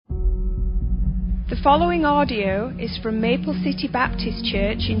The following audio is from Maple City Baptist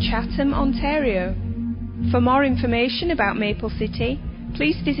Church in Chatham, Ontario. For more information about Maple City,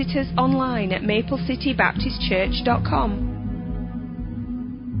 please visit us online at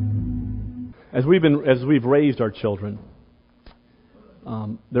maplecitybaptistchurch.com. As we've raised our children,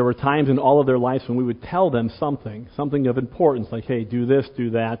 there were times in all of their lives when we would tell them something of importance, like, hey, do this, do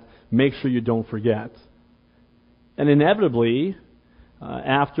that, make sure you don't forget. And inevitably,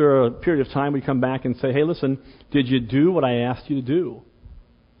 after a period of time, we come back and say, hey, listen, did you do what I asked you to do?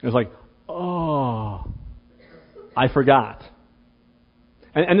 It was like, oh, I forgot.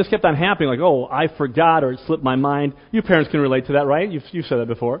 And this kept on happening, like, oh, I forgot, or it slipped my mind. You parents can relate to that, right? You've said that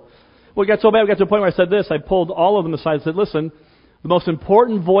before. Well, it got so bad, we got to a point where I said this. I pulled all of them aside and said, listen, the most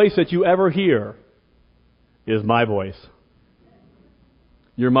important voice that you ever hear is my voice.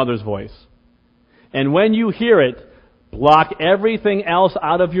 Your mother's voice. And when you hear it, block everything else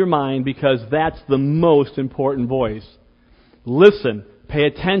out of your mind, because that's the most important voice. Listen, pay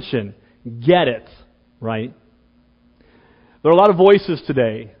attention, get it, right? There are a lot of voices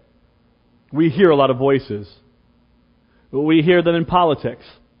today. We hear a lot of voices. We hear them in politics.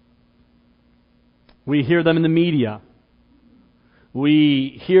 We hear them in the media.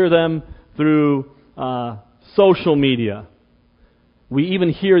 We hear them through social media. We even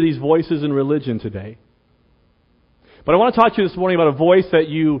hear these voices in religion today. But I want to talk to you this morning about a voice that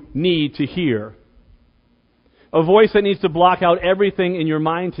you need to hear. A voice that needs to block out everything in your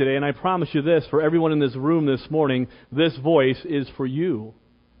mind today. And I promise you this, for everyone in this room this morning, this voice is for you.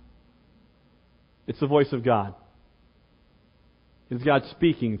 It's the voice of God. It's God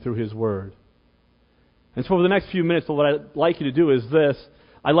speaking through His Word. And so over the next few minutes, what I'd like you to do is this.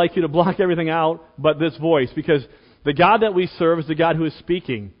 I'd like you to block everything out but this voice, because the God that we serve is the God who is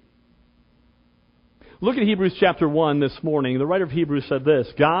speaking. Look at Hebrews chapter 1 this morning. The writer of Hebrews said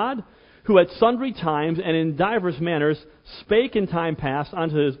this: God, who at sundry times and in divers manners spake in time past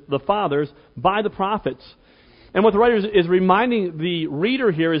unto the fathers by the prophets. And what the writer is reminding the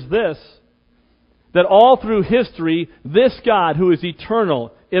reader here is this: that all through history, this God who is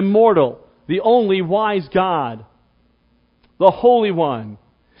eternal, immortal, the only wise God, the Holy One,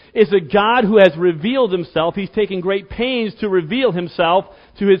 is a God who has revealed Himself. He's taken great pains to reveal Himself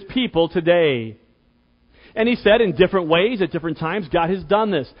to His people today. And He said in different ways, at different times, God has done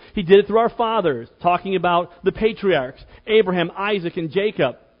this. He did it through our fathers, talking about the patriarchs, Abraham, Isaac, and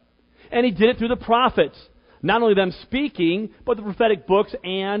Jacob. And He did it through the prophets, not only them speaking, but the prophetic books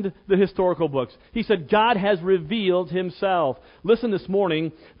and the historical books. He said God has revealed Himself. Listen this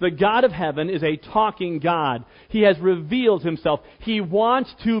morning, the God of heaven is a talking God. He has revealed Himself. He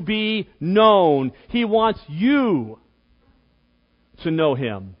wants to be known. He wants you to know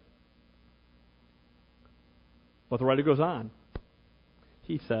Him. But the writer goes on.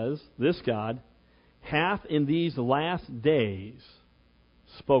 He says, this God hath in these last days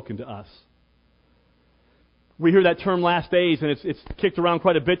spoken to us. We hear that term last days, and it's kicked around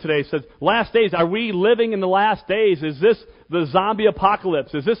quite a bit today. It says, last days, are we living in the last days? Is this the zombie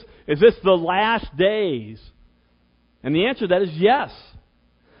apocalypse? Is this the last days? And the answer to that is yes.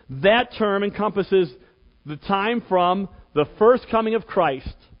 That term encompasses the time from the first coming of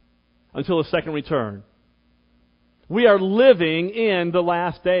Christ until the second return. We are living in the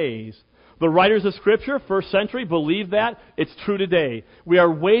last days. The writers of Scripture, first century, believed that. It's true today. We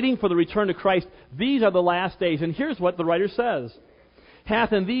are waiting for the return to Christ. These are the last days. And here's what the writer says: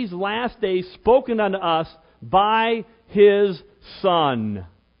 hath in these last days spoken unto us by His Son,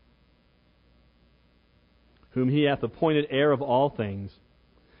 whom He hath appointed heir of all things,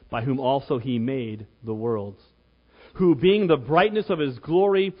 by whom also He made the worlds. Who, being the brightness of His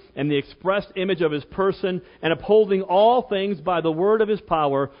glory and the expressed image of His person, and upholding all things by the word of His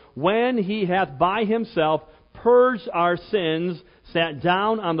power, when He hath by Himself purged our sins, sat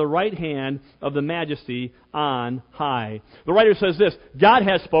down on the right hand of the Majesty on high. The writer says this: God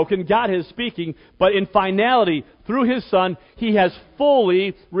has spoken, God is speaking, but in finality, through His Son, He has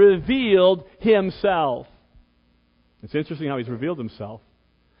fully revealed Himself. It's interesting how He's revealed Himself,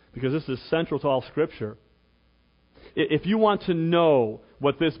 because this is central to all Scripture. If you want to know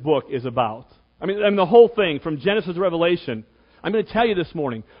what this book is about, I mean the whole thing, from Genesis to Revelation, I'm going to tell you this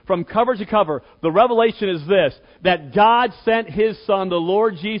morning, from cover to cover, the revelation is this: that God sent His Son, the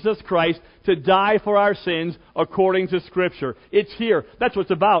Lord Jesus Christ, to die for our sins according to Scripture. It's here. That's what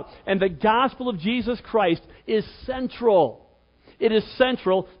it's about. And the gospel of Jesus Christ is central. It is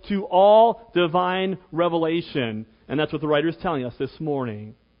central to all divine revelation. And that's what the writer is telling us this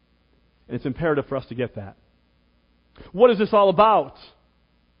morning. And it's imperative for us to get that. What is this all about?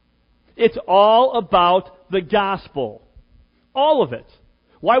 It's all about the gospel. All of it.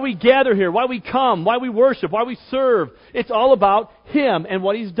 why we gather here, why we come, why we worship, why we serve. It's all about Him and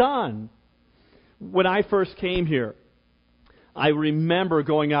what He's done. When I first came here, I remember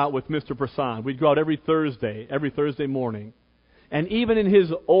going out with Mr. Prasad. We'd go out every Thursday morning. And even in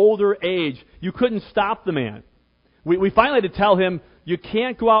his older age, you couldn't stop the man. We finally had to tell him, you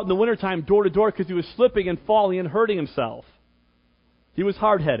can't go out in the wintertime door to door because he was slipping and falling and hurting himself. He was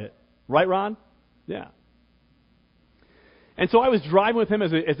hard-headed. Right, Ron? Yeah. And so I was driving with him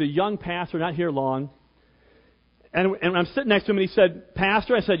as a young pastor, not here long. And I'm sitting next to him and he said,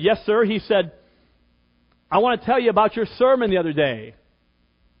 Pastor, I said, yes, sir. He said, I want to tell you about your sermon the other day.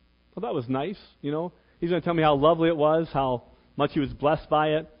 Well, that was nice, you know. He's going to tell me how lovely it was, how much he was blessed by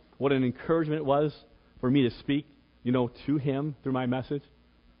it, what an encouragement it was for me to speak, you know, to him through my message.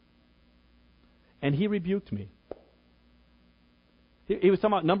 And he rebuked me. He was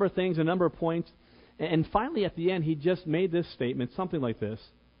talking about a number of things, a number of points. And finally, at the end, he just made this statement, something like this.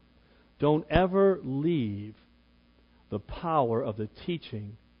 Don't ever leave the power of the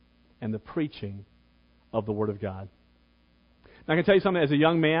teaching and the preaching of the Word of God. Now, I can tell you something, as a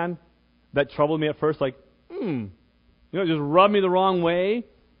young man, that troubled me at first, like, you know, it just rubbed me the wrong way.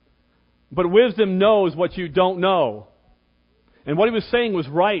 But wisdom knows what you don't know. And what he was saying was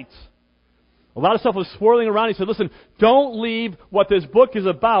right. A lot of stuff was swirling around. He said, listen, don't leave what this book is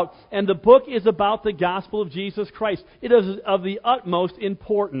about. And the book is about the gospel of Jesus Christ. It is of the utmost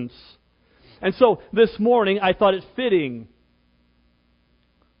importance. And so this morning, I thought it fitting,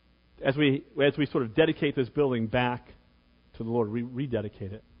 as we sort of dedicate this building back to the Lord,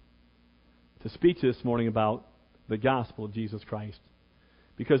 rededicate it, to speak to you this morning about the gospel of Jesus Christ,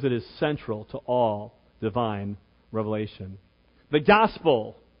 because it is central to all divine revelation. The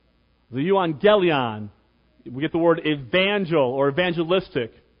gospel, the euangelion, we get the word evangel or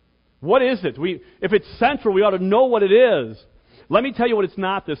evangelistic. What is it? If it's central, we ought to know what it is. Let me tell you what it's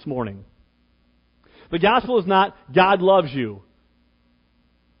not this morning. The gospel is not God loves you.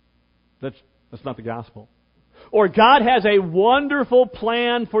 That's not the gospel. Or God has a wonderful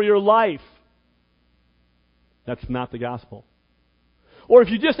plan for your life. That's not the gospel. Or if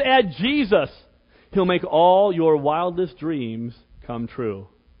you just add Jesus, He'll make all your wildest dreams come true.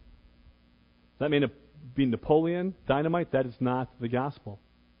 Does that mean be Napoleon Dynamite? That is not the gospel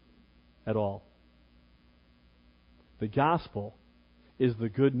at all. The gospel is the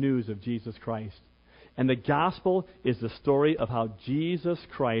good news of Jesus Christ. And the gospel is the story of how Jesus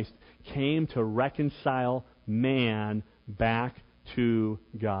Christ came to reconcile man back to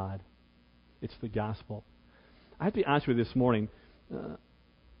God. It's the gospel. I have to be honest with you this morning.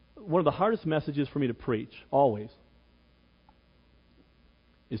 One of the hardest messages for me to preach, always,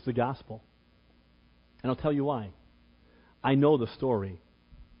 is the gospel. And I'll tell you why. I know the story.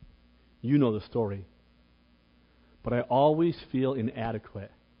 You know the story. But I always feel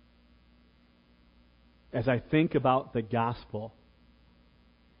inadequate as I think about the gospel.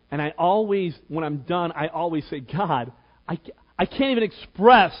 And I always, when I'm done, I always say, God, I can't even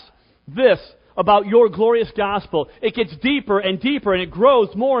express this about your glorious gospel. It gets deeper and deeper, and it grows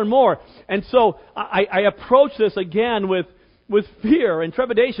more and more. And so I approach this again with fear and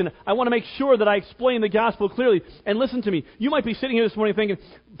trepidation. I want to make sure that I explain the gospel clearly. And listen to me. You might be sitting here this morning thinking,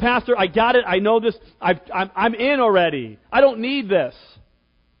 Pastor, I got it. I know this. I'm in already. I don't need this.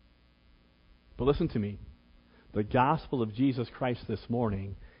 But listen to me. The gospel of Jesus Christ this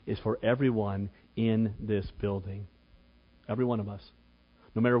morning is for everyone in this building. Every one of us.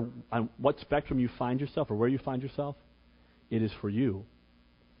 No matter on what spectrum you find yourself or where you find yourself, it is for you.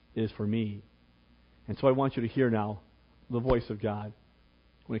 It is for me. And so I want you to hear now the voice of God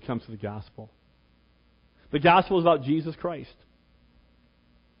when it comes to the gospel. The gospel is about Jesus Christ.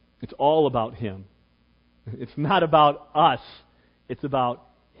 It's all about Him. It's not about us. It's about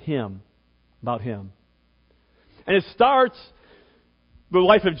Him. About Him. And it starts, the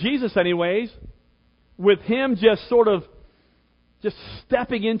life of Jesus anyways, with Him just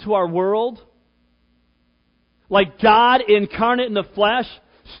stepping into our world. Like God incarnate in the flesh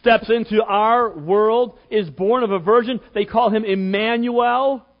steps into our world, is born of a virgin. They call Him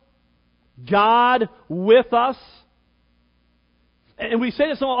Emmanuel, God with us. And we say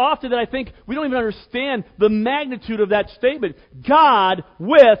this so often that I think we don't even understand the magnitude of that statement. God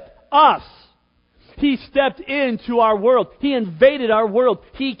with us. He stepped into our world. He invaded our world.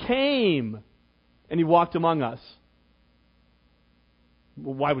 He came and He walked among us.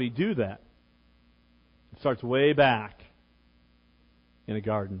 Well, why would He do that? It starts way back in a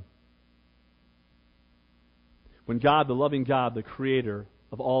garden. When God, the loving God, the creator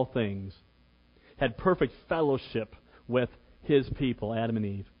of all things, had perfect fellowship with His people, Adam and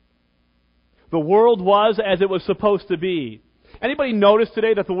Eve. The world was as it was supposed to be. Anybody notice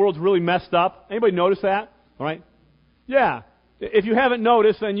today that the world's really messed up? Anybody notice that? All right? Yeah. If you haven't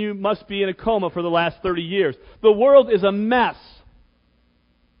noticed, then you must be in a coma for the last 30 years. The world is a mess.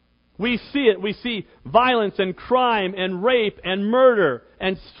 We see it. We see violence and crime and rape and murder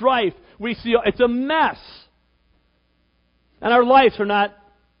and strife. We see it's a mess. And our lives are not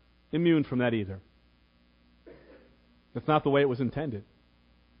immune from that either. That's not the way it was intended.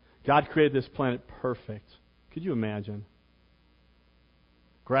 God created this planet perfect. Could you imagine?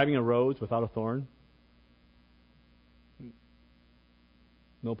 Grabbing a rose without a thorn?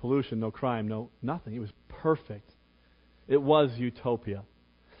 No pollution, no crime, nothing. It was perfect. It was utopia.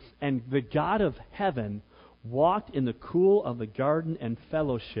 And the God of heaven walked in the cool of the garden and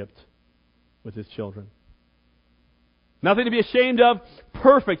fellowshiped with His children. Nothing to be ashamed of.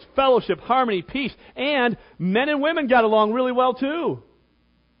 Perfect fellowship, harmony, peace. And men and women got along really well too.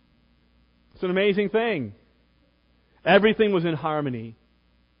 It's an amazing thing. Everything was in harmony.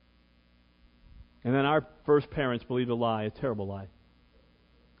 And then our first parents believed a lie, a terrible lie.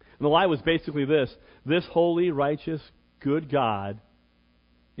 And the lie was basically this: this holy, righteous, good God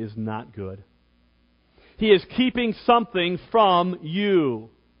is not good. He is keeping something from you.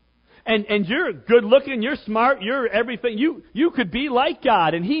 And you're good looking, you're smart, you're everything. You could be like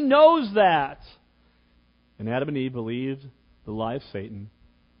God, and He knows that. And Adam and Eve believed the lie of Satan,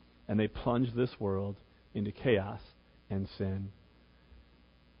 and they plunged this world into chaos and sin.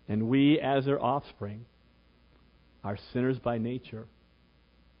 And we, as their offspring, are sinners by nature,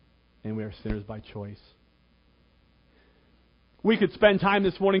 and we are sinners by choice. We could spend time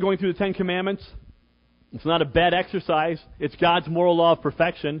this morning going through the Ten Commandments. It's not a bad exercise. It's God's moral law of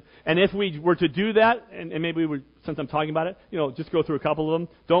perfection. And if we were to do that, and maybe since I'm talking about it, just go through a couple of them.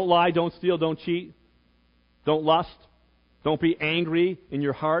 Don't lie, don't steal, don't cheat. Don't lust. Don't be angry in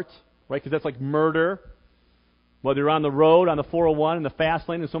your heart, right? Because that's like murder. Whether you're on the road, on the 401, in the fast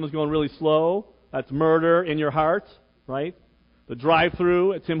lane, and someone's going really slow, that's murder in your heart, right? The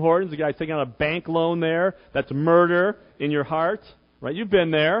drive-thru at Tim Hortons, the guy's taking out a bank loan there, that's murder in your heart, right? You've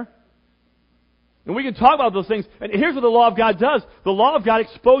been there. And we can talk about those things. And here's what the law of God does. The law of God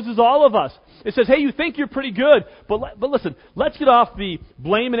exposes all of us. It says, hey, you think you're pretty good, but listen, let's get off the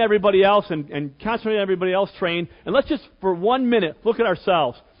blaming everybody else and concentrate on everybody else train, and let's just, for 1 minute, look at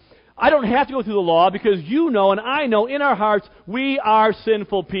ourselves. I don't have to go through the law because you know and I know in our hearts we are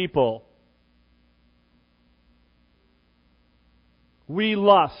sinful people. We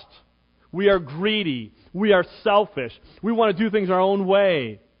lust. We are greedy. We are selfish. We want to do things our own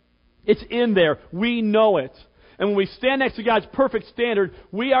way. It's in there. We know it. And when we stand next to God's perfect standard,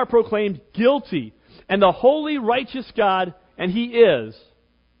 we are proclaimed guilty. And the holy, righteous God, and He is,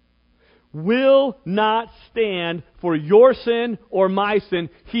 will not stand for your sin or my sin.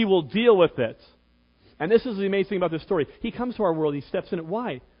 He will deal with it. And this is the amazing thing about this story. He comes to our world. He steps in it.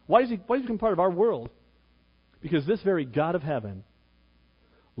 Why? Why does He become part of our world? Because this very God of heaven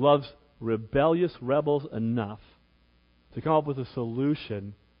loves rebellious rebels enough to come up with a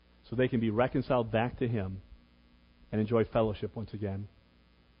solution so they can be reconciled back to Him and enjoy fellowship once again.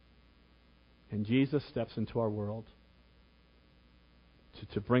 And Jesus steps into our world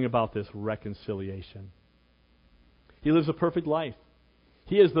to bring about this reconciliation. He lives a perfect life.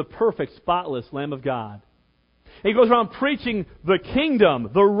 He is the perfect, spotless Lamb of God. And He goes around preaching the kingdom,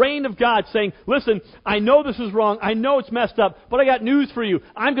 the reign of God, saying, listen, I know this is wrong. I know it's messed up, but I got news for you.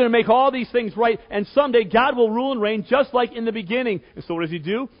 I'm going to make all these things right, and someday God will rule and reign just like in the beginning. And so what does He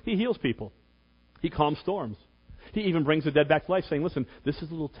do? He heals people. He calms storms. He even brings the dead back to life, saying, listen, this is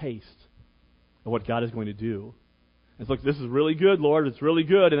a little taste of what God is going to do. It's like, this is really good, Lord. It's really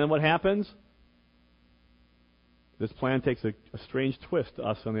good. And then what happens? This plan takes a strange twist to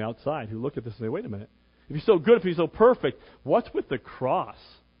us on the outside who look at this and say, wait a minute. If He's so good, if He's so perfect, what's with the cross?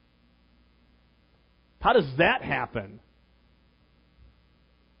 How does that happen?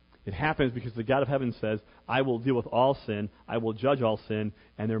 It happens because the God of heaven says, I will deal with all sin, I will judge all sin,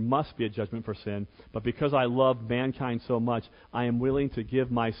 and there must be a judgment for sin. But because I love mankind so much, I am willing to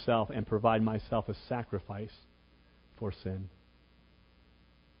give myself and provide myself a sacrifice for sin.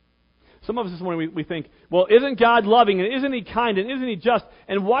 Some of us this morning, we think, well, isn't God loving, and isn't He kind, and isn't He just,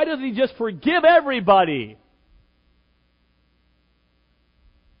 and why doesn't He just forgive everybody?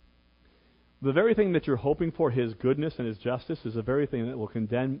 The very thing that you're hoping for, His goodness and His justice, is the very thing that will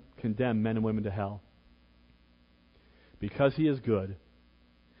condemn men and women to hell. Because He is good,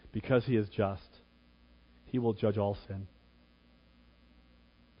 because He is just, He will judge all sin.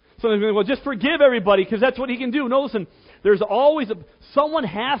 Sometimes we think, well, just forgive everybody because that's what He can do. No, listen, there's always someone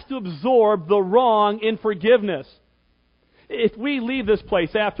has to absorb the wrong in forgiveness. If we leave this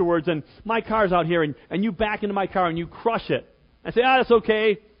place afterwards and my car's out here and you back into my car and you crush it, I say, that's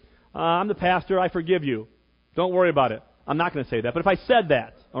okay. I'm the pastor. I forgive you. Don't worry about it. I'm not going to say that. But if I said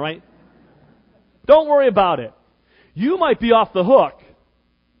that, all right, don't worry about it. You might be off the hook,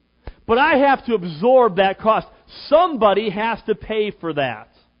 but I have to absorb that cost. Somebody has to pay for that.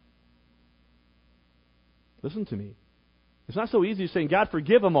 Listen to me. It's not so easy saying, God,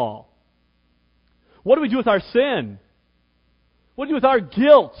 forgive them all. What do we do with our sin? What do we do with our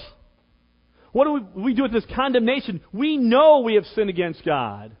guilt? What do we do with this condemnation? We know we have sinned against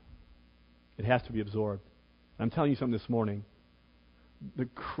God. It has to be absorbed. I'm telling you something this morning. The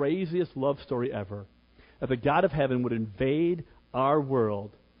craziest love story ever. That the God of heaven would invade our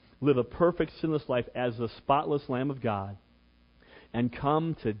world, live a perfect, sinless life as the spotless Lamb of God, and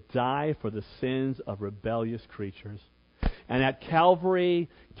come to die for the sins of rebellious creatures. And at Calvary,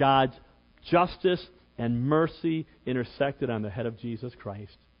 God's justice and mercy intersected on the head of Jesus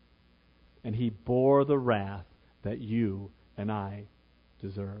Christ. And He bore the wrath that you and I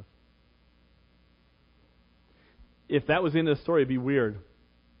deserve. If that was in the story, it'd be weird.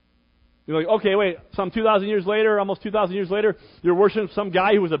 You're like, okay, wait, some 2,000 years later, almost 2,000 years later, you're worshiping some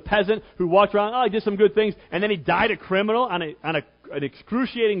guy who was a peasant who walked around, he did some good things, and then he died a criminal on an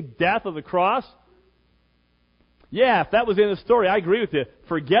excruciating death of the cross? Yeah, if that was in the story, I agree with you.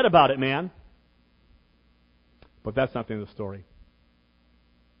 Forget about it, man. But that's not the end of the story.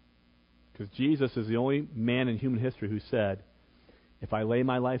 Because Jesus is the only man in human history who said, if I lay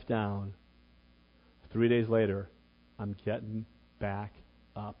my life down, 3 days later, I'm getting back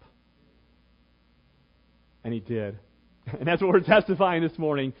up. And He did. And that's what we're testifying this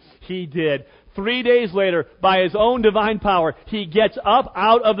morning. He did. 3 days later, by His own divine power, He gets up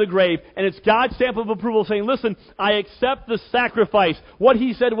out of the grave. And it's God's stamp of approval saying, listen, I accept the sacrifice. What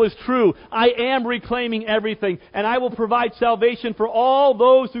He said was true. I am reclaiming everything. And I will provide salvation for all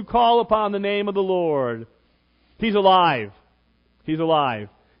those who call upon the name of the Lord. He's alive. He's alive.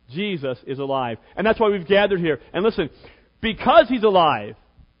 Jesus is alive. And that's why we've gathered here. And listen, because He's alive,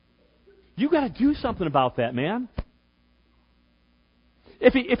 you got to do something about that, man.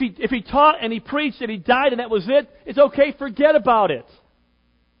 If he taught and He preached and He died and that was it, it's okay, forget about it.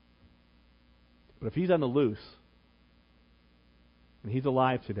 But if He's on the loose and He's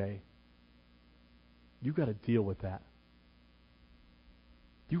alive today, you've got to deal with that.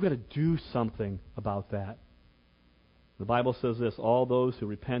 You've got to do something about that. The Bible says this, all those who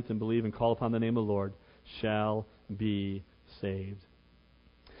repent and believe and call upon the name of the Lord shall be saved.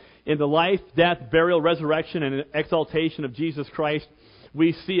 In the life, death, burial, resurrection, and exaltation of Jesus Christ,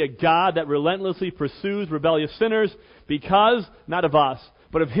 we see a God that relentlessly pursues rebellious sinners because, not of us,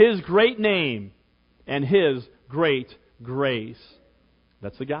 but of His great name and His great grace.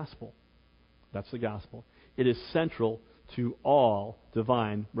 That's the gospel. That's the gospel. It is central to all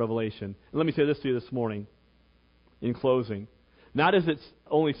divine revelation. And let me say this to you this morning in closing. Not as it's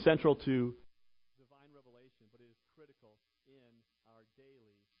only central to divine revelation, but it is critical in our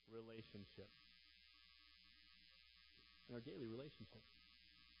daily relationship. In our daily relationship.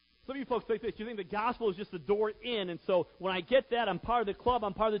 Some of you folks think this. You think the gospel is just the door in, and so when I get that, I'm part of the club,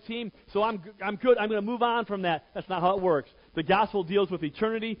 I'm part of the team, so I'm good, I'm going to move on from that. That's not how it works. The gospel deals with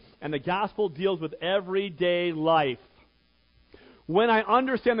eternity, and the gospel deals with everyday life. When I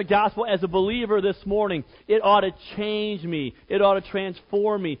understand the gospel as a believer this morning, it ought to change me. It ought to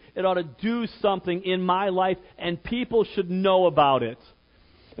transform me. It ought to do something in my life, and people should know about it.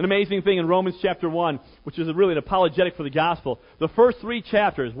 An amazing thing in Romans chapter 1, which is really an apologetic for the gospel. The first 3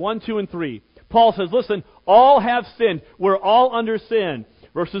 chapters, 1, 2, and 3, Paul says, listen, all have sinned. We're all under sin.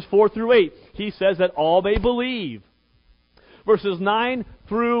 Verses 4 through 8, he says that all may believe. Chapters 9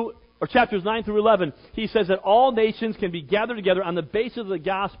 through 11, he says that all nations can be gathered together on the basis of the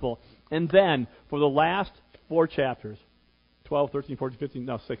gospel. And then, for the last 4 chapters, 12, 13, 14,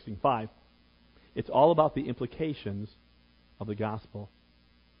 15, 16, 5, it's all about the implications of the gospel.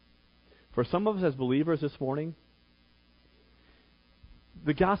 For some of us as believers this morning,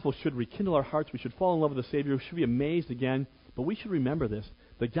 the gospel should rekindle our hearts. We should fall in love with the Savior. We should be amazed again. But we should remember this.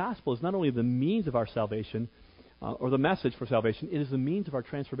 The gospel is not only the means of our salvation, or the message for salvation, it is the means of our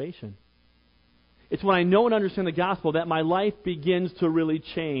transformation. It's when I know and understand the gospel that my life begins to really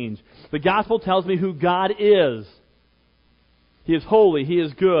change. The gospel tells me who God is. He is holy. He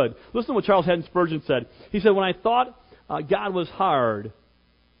is good. Listen to what Charles Haddon Spurgeon said. He said, when I thought God was hard,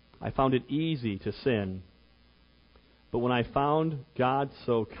 I found it easy to sin. But when I found God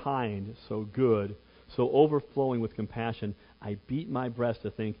so kind, so good, so overflowing with compassion, I beat my breast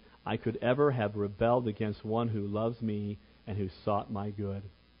to think I could ever have rebelled against one who loves me and who sought my good.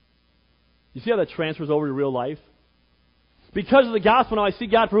 You see how that transfers over to real life? Because of the gospel now I see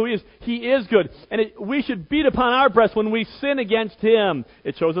God for who He is. He is good. And we should beat upon our breast when we sin against Him.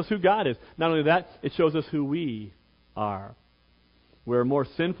 It shows us who God is. Not only that, it shows us who we are. We're more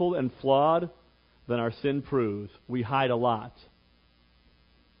sinful and flawed than our sin proves. We hide a lot.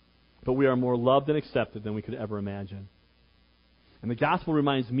 But we are more loved and accepted than we could ever imagine. And the gospel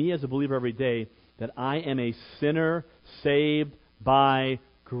reminds me as a believer every day that I am a sinner saved by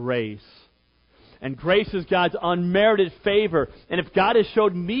grace. And grace is God's unmerited favor. And if God has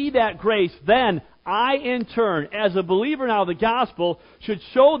showed me that grace, then I, in turn, as a believer now of the gospel, should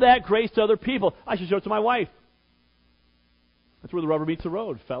show that grace to other people. I should show it to my wife. That's where the rubber meets the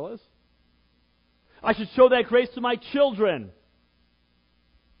road, fellas. I should show that grace to my children.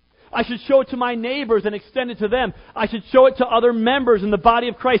 I should show it to my neighbors and extend it to them. I should show it to other members in the body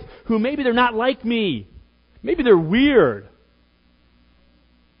of Christ who maybe they're not like me. Maybe they're weird.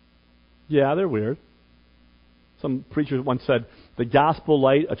 Yeah, they're weird. Some preacher once said, the gospel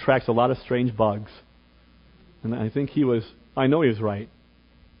light attracts a lot of strange bugs. And I know he was right.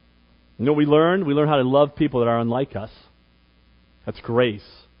 You know what we learned? We learned how to love people that are unlike us. That's grace.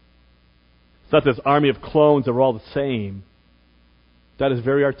 It's not this army of clones that are all the same. God is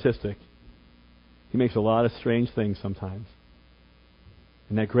very artistic. He makes a lot of strange things sometimes.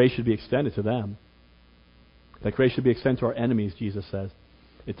 And that grace should be extended to them. That grace should be extended to our enemies, Jesus says.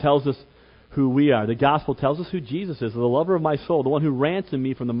 It tells us who we are. The gospel tells us who Jesus is, the lover of my soul, the one who ransomed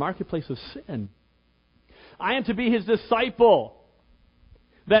me from the marketplace of sin. I am to be His disciple.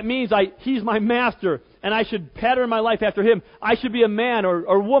 That means He's my master, and I should pattern my life after Him. I should be a man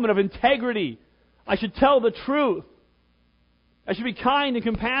or woman of integrity. I should tell the truth. I should be kind and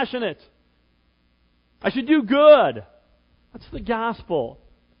compassionate. I should do good. That's the gospel.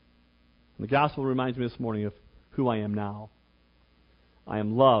 And the gospel reminds me this morning of who I am now. I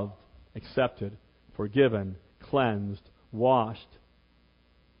am loved, accepted, forgiven, cleansed, washed.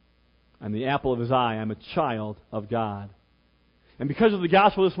 I'm the apple of His eye. I'm a child of God. And because of the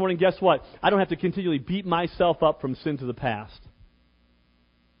gospel this morning, guess what? I don't have to continually beat myself up from sin to the past.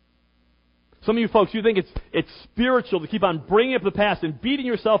 Some of you folks, you think it's spiritual to keep on bringing up the past and beating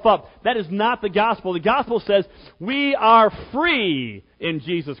yourself up. That is not the gospel. The gospel says we are free in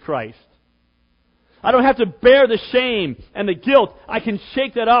Jesus Christ. I don't have to bear the shame and the guilt. I can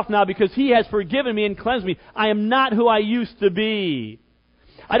shake that off now because He has forgiven me and cleansed me. I am not who I used to be.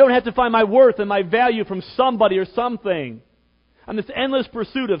 I don't have to find my worth and my value from somebody or something. On this endless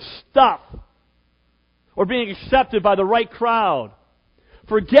pursuit of stuff or being accepted by the right crowd.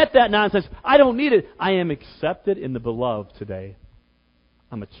 Forget that nonsense. I don't need it. I am accepted in the beloved today.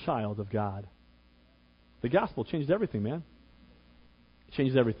 I'm a child of God. The gospel changes everything, man. It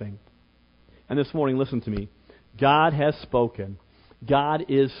changes everything. And this morning, listen to me. God has spoken. God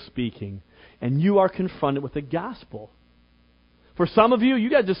is speaking. And you are confronted with the gospel. For some of you, you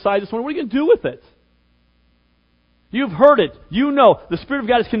got to decide this morning, what are you going to do with it? You've heard it. You know. The Spirit of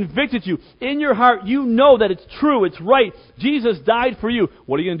God has convicted you. In your heart, you know that it's true. It's right. Jesus died for you.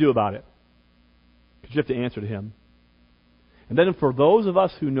 What are you going to do about it? Because you have to answer to Him. And then for those of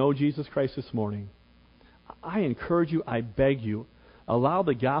us who know Jesus Christ this morning, I encourage you, I beg you, allow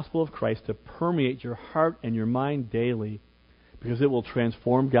the gospel of Christ to permeate your heart and your mind daily, because it will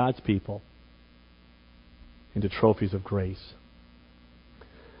transform God's people into trophies of grace.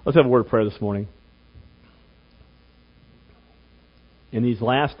 Let's have a word of prayer this morning. In these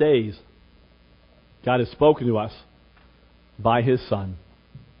last days, God has spoken to us by His Son.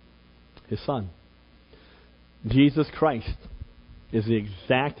 His Son. Jesus Christ is the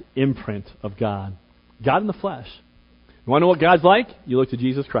exact imprint of God. God in the flesh. You want to know what God's like? You look to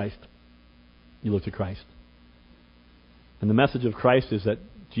Jesus Christ. You look to Christ. And the message of Christ is that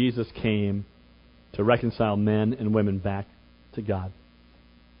Jesus came to reconcile men and women back to God.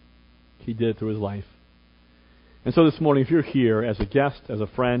 He did it through His life. And so this morning, if you're here as a guest, as a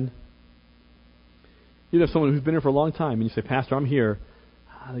friend, you have someone who's been here for a long time, and you say, Pastor, I'm here.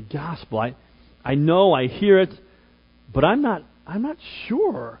 The gospel, I know, I hear it, but I'm not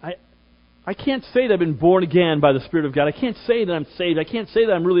sure. I can't say that I've been born again by the Spirit of God. I can't say that I'm saved. I can't say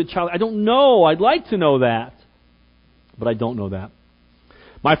that I'm really a child. I don't know. I'd like to know that, but I don't know that.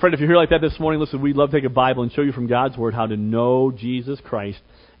 My friend, if you're here like that this morning, listen, we'd love to take a Bible and show you from God's Word how to know Jesus Christ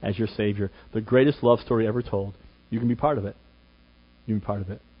as your Savior. The greatest love story ever told. You can be part of it. You can be part of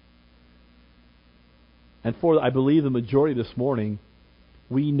it. And for, I believe, the majority this morning,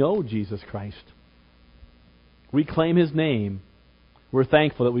 we know Jesus Christ. We claim His name. We're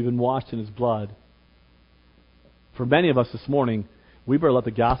thankful that we've been washed in His blood. For many of us this morning, we better let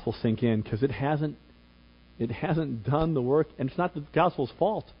the gospel sink in, because it hasn't done the work, and it's not the gospel's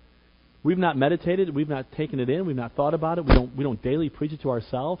fault. we've not meditated, we've not taken it in, we've not thought about it, we don't daily preach it to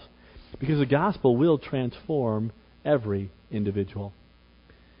ourselves, because the gospel will transform every individual.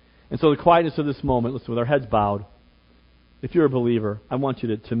 And so the quietness of this moment, listen, with our heads bowed, if you're a believer, I want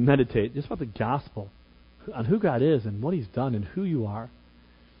you to meditate just about the gospel, on who God is and what He's done and who you are.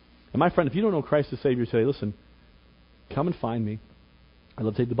 And my friend, if you don't know Christ as Savior today, listen, come and find me. I'd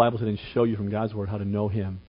love to take the Bible today and show you from God's Word how to know Him